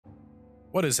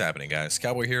What is happening, guys?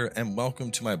 Cowboy here, and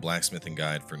welcome to my blacksmithing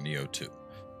guide for Nioh 2.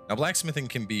 Now, blacksmithing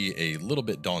can be a little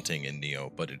bit daunting in Nioh,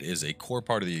 but it is a core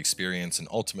part of the experience and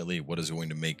ultimately what is going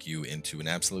to make you into an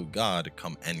absolute god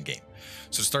come endgame.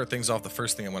 So to start things off, the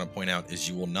first thing I want to point out is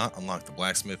you will not unlock the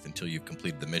blacksmith until you've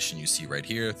completed the mission you see right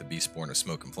here, the Beastborn of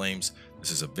Smoke and Flames.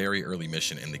 This is a very early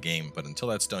mission in the game, but until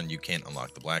that's done, you can't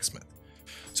unlock the blacksmith.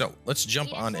 So let's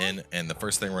jump on in, and the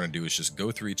first thing we're going to do is just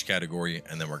go through each category,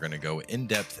 and then we're going to go in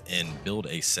depth and build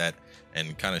a set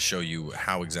and kind of show you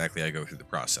how exactly I go through the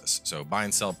process. So buy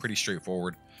and sell, pretty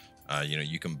straightforward.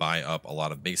 You can buy up a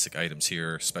lot of basic items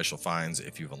here, special finds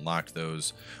if you've unlocked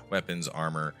those, weapons,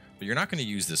 armor, but you're not going to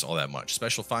use this all that much.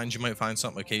 Special finds, you might find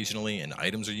something occasionally, and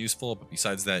items are useful, but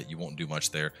besides that, you won't do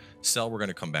much there. Sell, we're going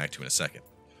to come back to in a second.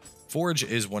 Forge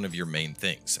is one of your main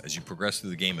things. As you progress through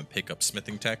the game and pick up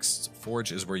smithing texts,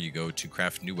 Forge is where you go to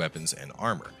craft new weapons and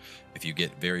armor. If you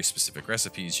get very specific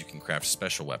recipes, you can craft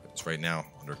special weapons. Right now,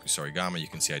 under Kusarigama, you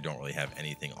can see I don't really have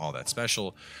anything all that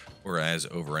special, whereas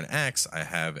over an axe, I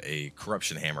have a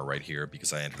corruption hammer right here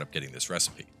because I ended up getting this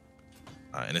recipe.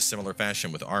 In a similar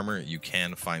fashion with armor, you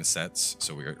can find sets.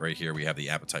 So right here, we have the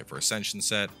Appetite for Ascension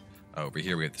set. Over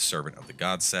here we have the Servant of the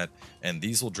God set, and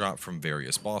these will drop from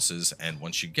various bosses, and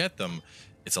once you get them,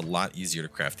 it's a lot easier to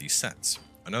craft these sets.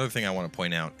 Another thing I want to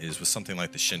point out is with something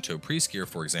like the Shinto Priest Gear,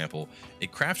 for example, a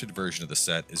crafted version of the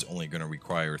set is only going to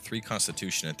require 3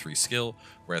 Constitution and 3 Skill,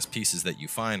 whereas pieces that you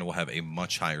find will have a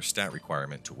much higher stat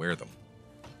requirement to wear them.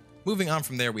 Moving on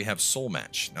from there, we have Soul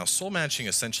Match. Now, Soul Matching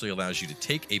essentially allows you to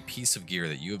take a piece of gear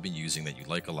that you have been using that you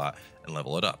like a lot and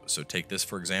level it up. So take this,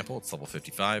 for example, it's level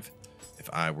 55. If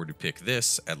I were to pick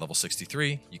this at level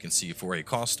 63, you can see for a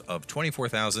cost of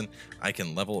 24,000, I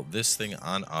can level this thing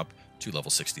on up to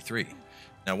level 63.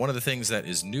 Now, one of the things that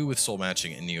is new with soul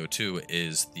matching in Nioh 2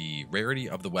 is the rarity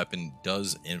of the weapon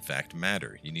does in fact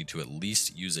matter. You need to at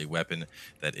least use a weapon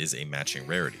that is a matching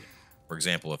rarity. For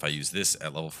example, if I use this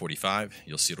at level 45,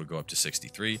 you'll see it'll go up to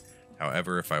 63.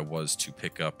 However, if I was to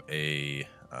pick up a,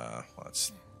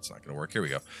 it's not going to work. Here we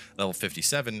go. Level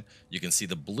 57, you can see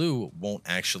the blue won't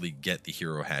actually get the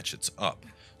hero hatchets up.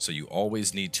 So you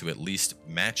always need to at least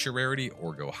match your rarity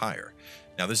or go higher.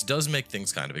 Now, this does make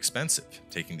things kind of expensive.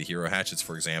 Taking the hero hatchets,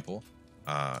 for example,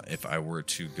 if I were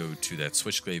to go to that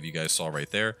switchglaive you guys saw right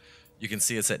there, you can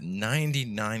see it's at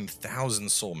 99,000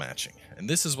 soul matching. And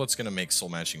this is what's going to make soul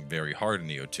matching very hard in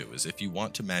Nioh 2, is if you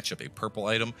want to match up a purple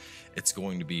item, it's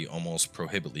going to be almost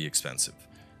prohibitively expensive.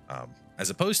 As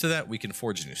opposed to that, we can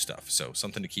forge new stuff. So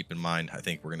something to keep in mind. I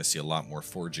think we're going to see a lot more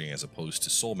forging as opposed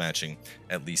to soul matching,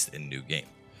 at least in new game.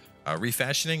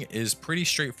 Refashioning is pretty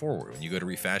straightforward. When you go to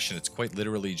refashion, it's quite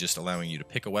literally just allowing you to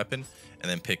pick a weapon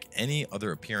and then pick any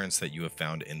other appearance that you have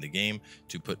found in the game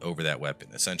to put over that weapon.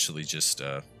 Essentially just,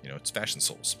 it's fashion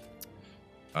souls.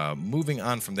 Moving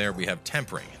on from there, we have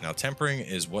tempering. Now, tempering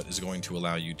is what is going to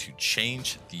allow you to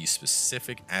change the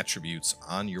specific attributes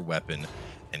on your weapon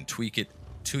and tweak it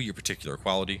to your particular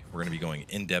quality. We're going to be going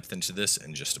in depth into this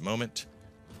in just a moment.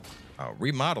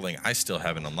 Remodeling, I still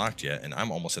haven't unlocked yet, and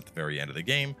I'm almost at the very end of the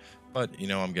game, but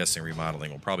I'm guessing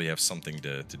remodeling will probably have something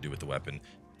to do with the weapon.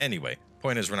 Anyway,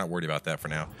 point is we're not worried about that for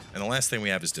now. And the last thing we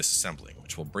have is disassembling,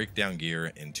 which will break down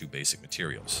gear into basic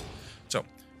materials. So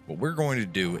what we're going to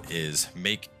do is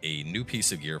make a new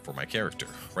piece of gear for my character.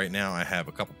 Right now I have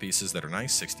a couple pieces that are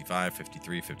nice, 65,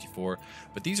 53, 54,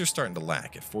 but these are starting to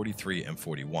lack at 43 and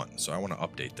 41, so I want to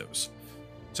update those.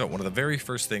 So one of the very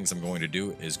first things I'm going to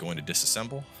do is going to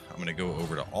disassemble. I'm going to go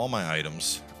over to all my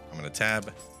items, I'm going to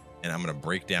tab, and I'm going to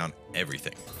break down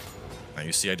everything. Now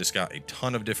you see I just got a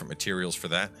ton of different materials for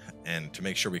that, and to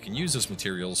make sure we can use those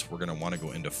materials, we're going to want to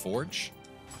go into Forge,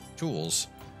 Tools,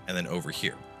 and then over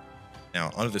here. Now,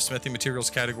 under the smithing materials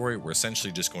category, we're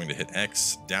essentially just going to hit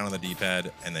X down on the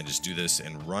D-pad and then just do this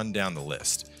and run down the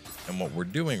list. And what we're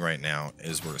doing right now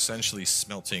is we're essentially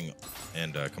smelting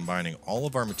and combining all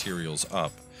of our materials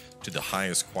up to the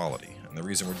highest quality. And the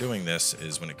reason we're doing this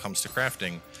is when it comes to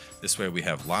crafting, this way we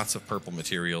have lots of purple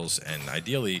materials, and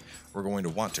ideally, we're going to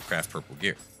want to craft purple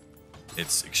gear.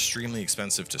 It's extremely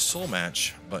expensive to soul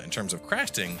match, but in terms of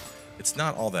crafting, it's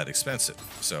not all that expensive,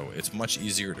 so it's much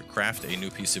easier to craft a new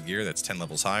piece of gear that's 10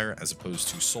 levels higher as opposed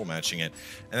to soul matching it,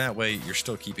 and that way you're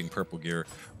still keeping purple gear,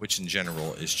 which in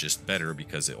general is just better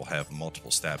because it will have multiple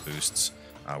stat boosts,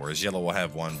 whereas yellow will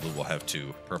have 1, blue will have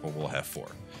 2, purple will have 4.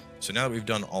 So now that we've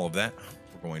done all of that,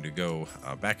 we're going to go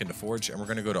back into Forge and we're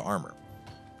going to go to Armor.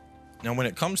 Now, when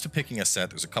it comes to picking a set,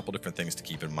 there's a couple different things to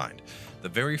keep in mind. The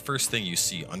very first thing you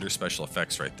see under special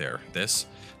effects right there, that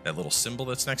little symbol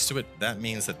that's next to it, that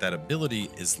means that that ability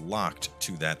is locked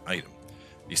to that item.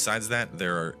 Besides that,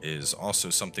 there is also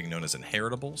something known as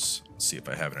inheritables. Let's see if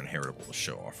I have an inheritable to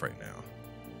show off right now.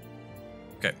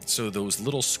 Okay, so those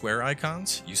little square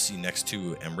icons you see next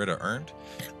to Amrita earned,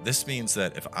 this means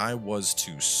that if I was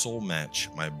to soul match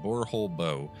my borehole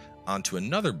bow onto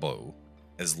another bow,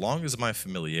 as long as my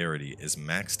familiarity is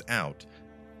maxed out,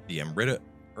 the Amrita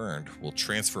earned will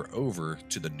transfer over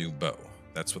to the new bow.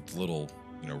 That's what the little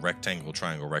rectangle,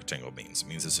 triangle, rectangle means. It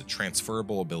means it's a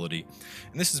transferable ability.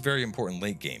 And this is very important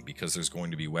late game because there's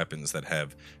going to be weapons that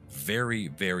have very,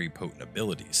 very potent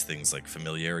abilities. Things like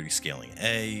familiarity scaling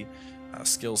A,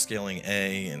 skill scaling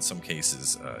A, in some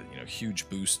cases, huge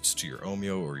boosts to your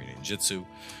Omyo or your ninjutsu.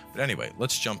 But anyway,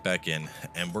 let's jump back in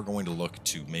and we're going to look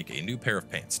to make a new pair of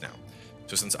pants now.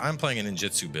 So since I'm playing a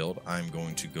ninjutsu build, I'm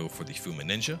going to go for the Fuma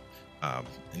Ninja.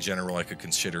 In general, I could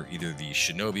consider either the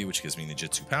Shinobi, which gives me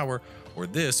ninjutsu power, or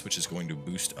this, which is going to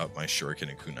boost up my Shuriken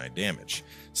and Kunai damage.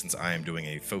 Since I am doing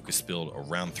a focus build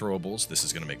around throwables, this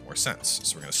is going to make more sense.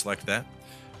 So we're going to select that.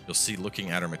 You'll see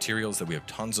looking at our materials that we have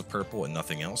tons of purple and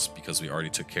nothing else because we already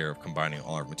took care of combining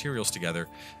all our materials together.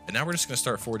 And now we're just going to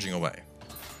start forging away.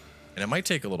 And it might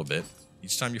take a little bit.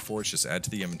 Each time you forge, just add to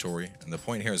the inventory. And the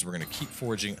point here is we're going to keep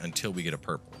forging until we get a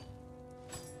purple.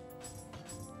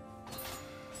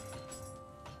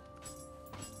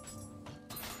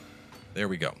 There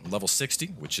we go. Level 60,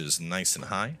 which is nice and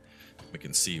high. We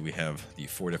can see we have the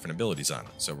 4 different abilities on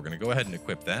it. So we're going to go ahead and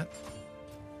equip that.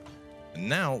 And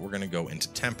now we're going to go into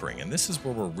tempering. And this is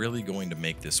where we're really going to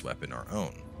make this weapon our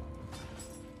own.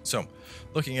 So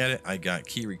looking at it, I got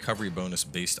key recovery bonus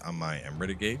based on my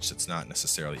Amrita gauge. It's not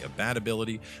necessarily a bad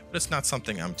ability, but it's not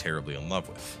something I'm terribly in love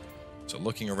with. So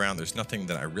looking around, there's nothing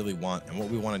that I really want. And what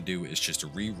we want to do is just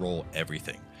re-roll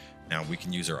everything. Now we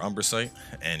can use our Umbrasight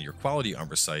and your quality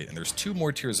Umbrasight, and there's 2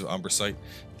 more tiers of Umbrasight.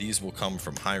 These will come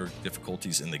from higher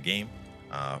difficulties in the game.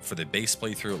 For the base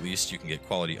playthrough at least, you can get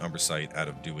quality Umbrasight out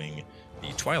of doing the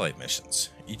Twilight missions.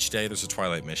 Each day there's a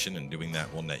Twilight mission, and doing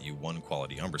that will net you 1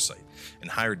 quality Umbrasight. In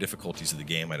higher difficulties of the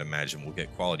game, I'd imagine we'll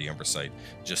get quality Umbrasight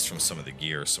just from some of the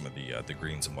gear, some of the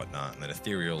greens and whatnot, and then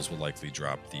Ethereals will likely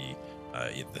drop the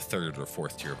 3rd or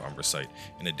 4th tier of Umbrasight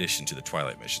in addition to the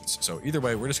Twilight missions. So either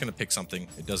way, we're just going to pick something.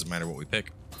 It doesn't matter what we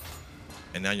pick.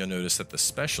 And now you'll notice that the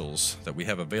specials that we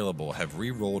have available have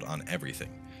re-rolled on everything.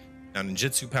 Now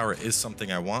ninjutsu power is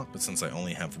something I want, but since I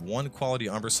only have 1 quality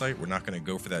Umbrasight, we're not going to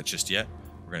go for that just yet.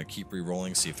 We're going to keep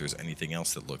re-rolling, see if there's anything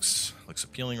else that looks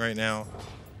appealing right now.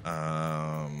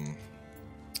 1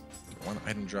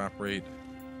 item drop rate.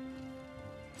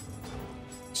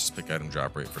 Let's just pick item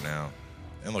drop rate for now.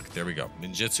 And look, there we go.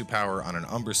 Ninjutsu power on an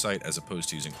Umbrasight as opposed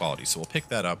to using quality. So we'll pick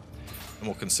that up, and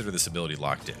we'll consider this ability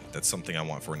locked in. That's something I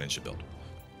want for a ninja build.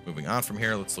 Moving on from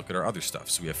here, let's look at our other stuff.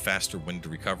 So we have faster wind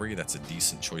recovery. That's a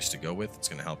decent choice to go with. It's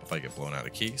going to help if I get blown out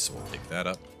of key, so we'll pick that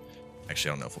up. Actually,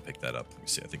 I don't know if we'll pick that up. Let me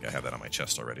see. I think I have that on my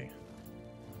chest already.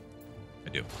 I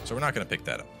do. So we're not going to pick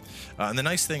that up. And the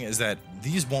nice thing is that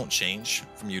these won't change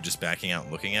from you just backing out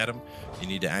and looking at them. You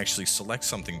need to actually select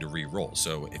something to re-roll.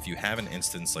 So if you have an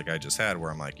instance like I just had where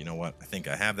I'm like, you know what, I think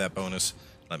I have that bonus.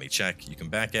 Let me check. You can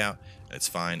back out. It's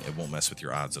fine. It won't mess with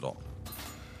your odds at all.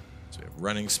 So we have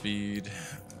running speed.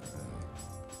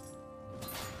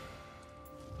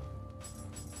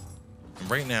 And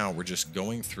right now, we're just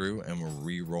going through and we're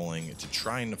re-rolling to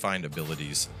try and find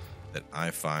abilities that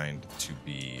I find to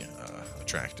be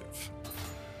attractive.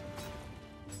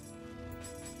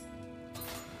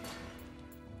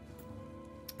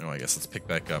 I guess let's pick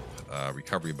back up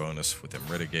recovery bonus with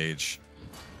Amrita gauge,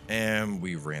 and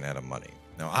we ran out of money.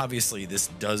 Now, obviously, this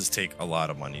does take a lot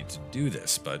of money to do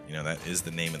this, but that is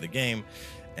the name of the game,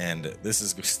 and this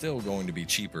is still going to be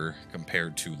cheaper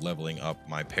compared to leveling up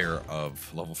my pair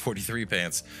of level 43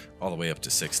 pants all the way up to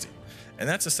 60. And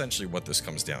that's essentially what this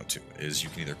comes down to, is you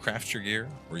can either craft your gear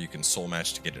or you can soul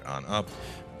match to get it on up.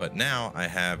 But now I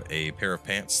have a pair of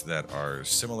pants that are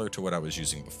similar to what I was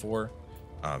using before.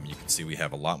 You can see we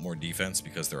have a lot more defense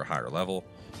because they're a higher level.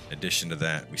 In addition to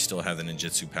that, we still have the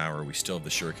ninjutsu power, we still have the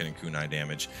shuriken and kunai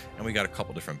damage, and we got a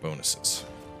couple different bonuses.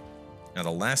 Now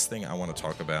the last thing I want to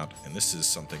talk about, and this is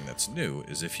something that's new,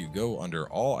 is if you go under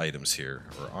all items here,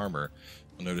 or armor,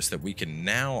 you'll notice that we can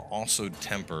now also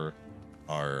temper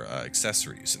our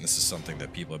accessories, and this is something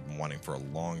that people have been wanting for a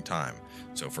long time.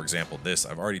 So for example, this,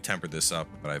 I've already tempered this up,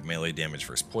 but I have melee damage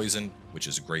versus poison, which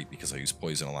is great because I use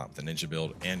poison a lot with the ninja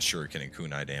build, and shuriken and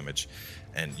kunai damage.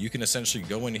 And you can essentially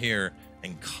go in here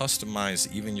and customize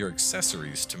even your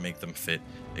accessories to make them fit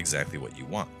exactly what you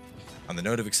want. On the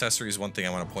note of accessories, one thing I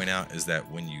want to point out is that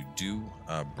when you do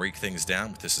break things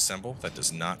down with disassemble, that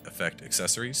does not affect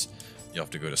accessories. You'll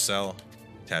have to go to sell,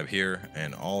 tab here,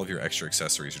 and all of your extra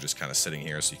accessories are just kind of sitting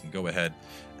here, so you can go ahead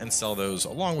and sell those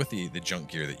along with the junk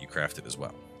gear that you crafted as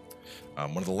well.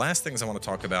 One of the last things I want to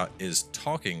talk about is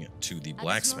talking to the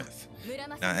blacksmith.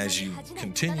 Now, as you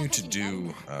continue to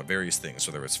do various things,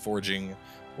 whether it's forging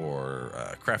or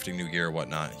crafting new gear or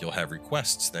whatnot, you'll have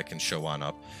requests that can show on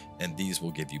up, and these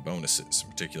will give you bonuses. In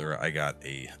particular, I got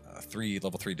a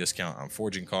level 3 discount on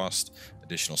forging cost,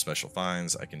 additional special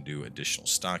finds. I can do additional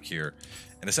stock here,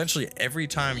 and essentially every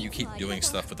time you keep doing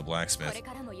stuff with the blacksmith,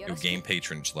 you'll gain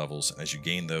patronage levels, and as you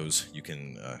gain those, you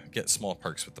can get small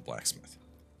perks with the blacksmith.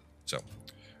 So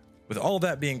with all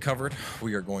that being covered,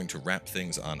 we are going to wrap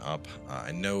things on up.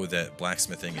 I know that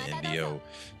blacksmithing in Nioh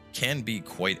can be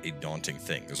quite a daunting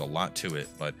thing. There's a lot to it,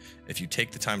 but if you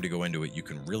take the time to go into it, you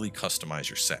can really customize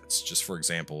your sets. Just for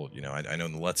example, you know, I know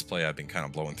in the Let's Play I've been kind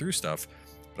of blowing through stuff,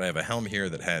 but I have a helm here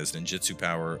that has ninjutsu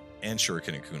power and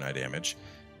shuriken and kunai damage,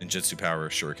 ninjutsu power,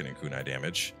 shuriken and kunai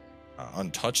damage,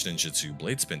 untouched ninjutsu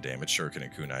blade spin damage, shuriken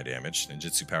and kunai damage,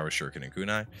 ninjutsu power, shuriken and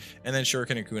kunai, and then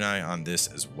shuriken and kunai on this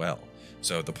as well.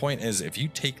 So the point is, if you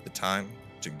take the time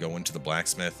to go into the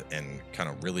blacksmith and kind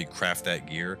of really craft that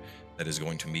gear that is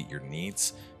going to meet your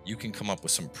needs, you can come up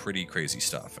with some pretty crazy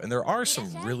stuff. And there are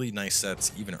some really nice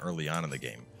sets even early on in the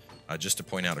game. Just to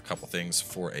point out a couple things,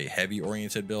 for a heavy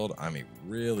oriented build, I'm a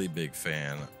really big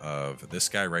fan of this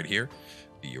guy right here,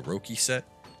 the Yokai set.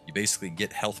 You basically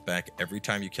get health back every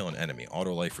time you kill an enemy,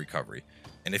 auto life recovery.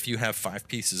 And if you have 5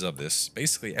 pieces of this,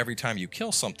 basically every time you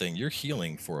kill something, you're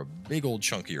healing for a big old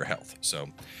chunk of your health. So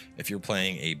if you're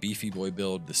playing a beefy boy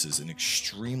build, this is an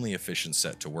extremely efficient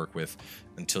set to work with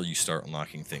until you start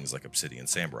unlocking things like Obsidian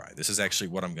Samurai. This is actually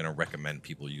what I'm going to recommend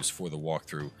people use for the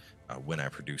walkthrough when I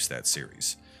produce that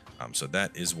series. So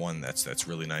that is one that's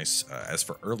really nice. As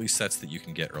for early sets that you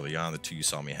can get early on, the 2 you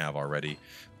saw me have already,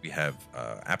 we have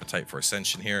Appetite for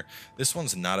Ascension here. This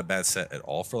one's not a bad set at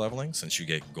all for leveling, since you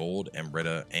get gold,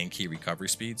 Amrita, and key recovery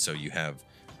speed, so you have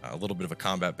a little bit of a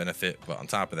combat benefit, but on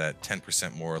top of that,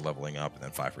 10% more leveling up and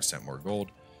then 5% more gold.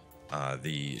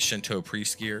 The Shinto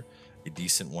Priest gear, a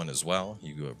decent one as well.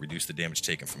 You reduce the damage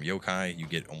taken from Yokai, you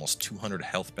get almost 200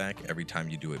 health back every time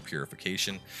you do a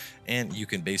purification, and you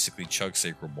can basically chug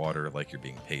sacred water like you're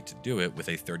being paid to do it with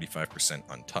a 35%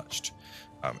 untouched.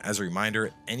 As a reminder,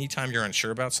 anytime you're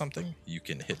unsure about something, you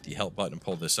can hit the help button and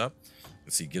pull this up.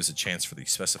 Let's see, it gives a chance for the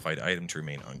specified item to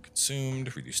remain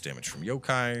unconsumed, reduce damage from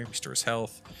Yokai, restores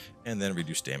health, and then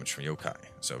reduce damage from Yokai.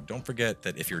 So don't forget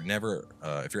that if you're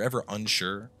ever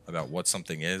unsure about what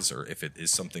something is, or if it is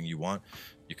something you want,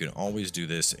 you can always do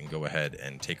this and go ahead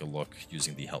and take a look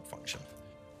using the help function.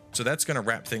 So that's going to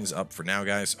wrap things up for now,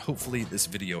 guys. Hopefully this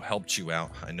video helped you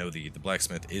out. I know the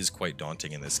blacksmith is quite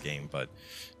daunting in this game, but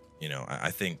you know,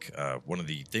 I think one of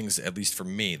the things, at least for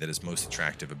me, that is most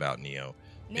attractive about Nioh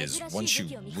is once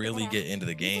you really get into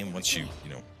the game, once you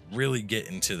really get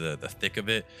into the thick of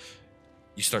it,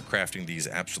 you start crafting these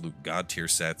absolute god tier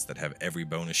sets that have every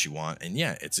bonus you want. And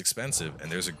yeah, it's expensive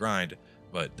and there's a grind,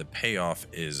 but the payoff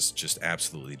is just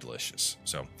absolutely delicious.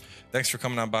 So thanks for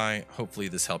coming on by. Hopefully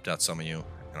this helped out some of you,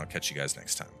 and I'll catch you guys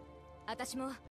next time.